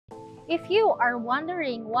If you are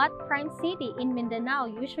wondering what prime city in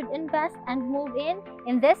Mindanao you should invest and move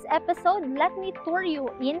in this episode, let me tour you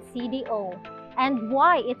in CDO and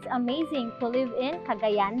why it's amazing to live in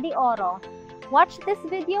Cagayan de Oro. Watch this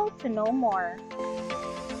video to know more.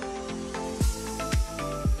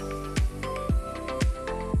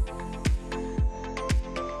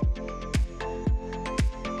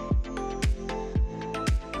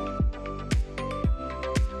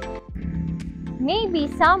 Maybe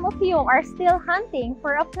some of you are still hunting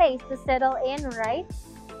for a place to settle in, right?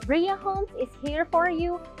 Bria Homes is here for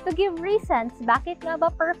you to give reasons bakit nga ba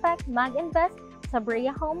perfect mag-invest sa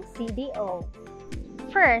Bria Homes CDO.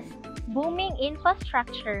 First, booming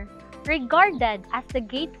infrastructure. Regarded as the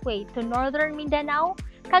gateway to Northern Mindanao,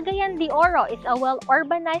 Cagayan de Oro is a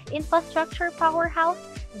well-urbanized infrastructure powerhouse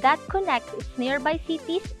that connects its nearby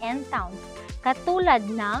cities and towns, katulad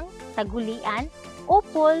ng Tagulian,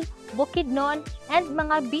 Upol, Bukidnon, and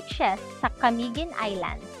mga beaches sa Camiguin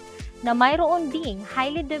Islands, na mayroon ding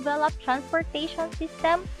highly developed transportation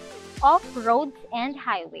system of roads and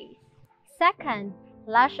highways. Second,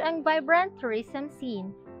 lush and vibrant tourism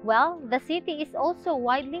scene. Well, the city is also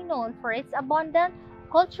widely known for its abundant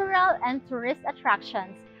cultural and tourist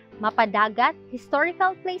attractions. Mapadagat,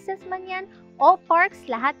 historical places man yan, o parks,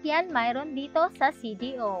 lahat yan mayroon dito sa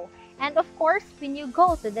CDO. And of course, when you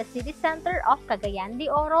go to the city center of Cagayan de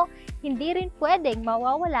Oro, hindi rin pwedeng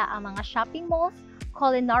mawawala ang mga shopping malls,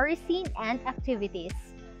 culinary scene, and activities.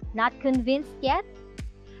 Not convinced yet?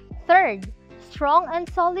 Third, strong and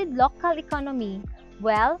solid local economy.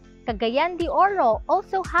 Well, Cagayan de Oro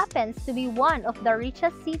also happens to be one of the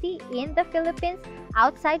richest city in the Philippines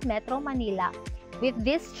outside Metro Manila. With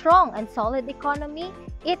this strong and solid economy,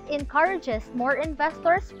 it encourages more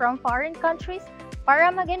investors from foreign countries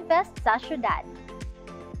para mag-invest sa syudad.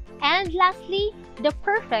 And lastly, the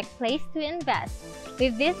perfect place to invest.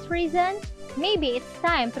 With this reason, maybe it's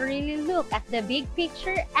time to really look at the big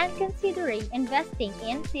picture and considering investing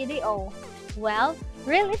in CDO. Well,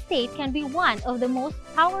 real estate can be one of the most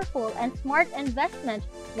powerful and smart investment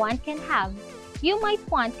one can have. You might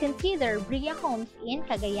want to consider Bria Homes in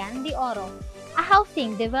Cagayan de Oro, a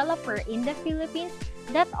housing developer in the Philippines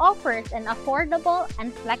that offers an affordable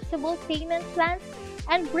and flexible payment plans,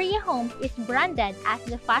 and Bria Homes is branded as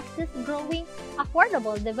the fastest growing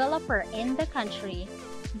affordable developer in the country.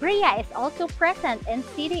 Bria is also present in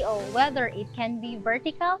CDO, whether it can be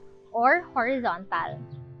vertical or horizontal.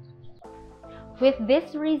 With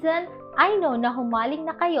this reason, I know na humaling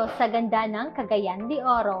na kayo sa ganda ng Cagayan de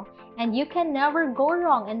Oro, and you can never go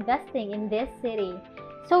wrong investing in this city.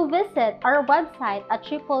 So visit our website at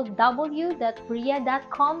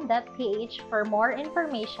www.bria.com.ph for more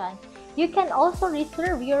information. You can also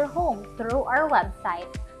reserve your home through our website.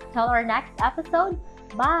 Till our next episode,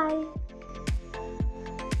 bye!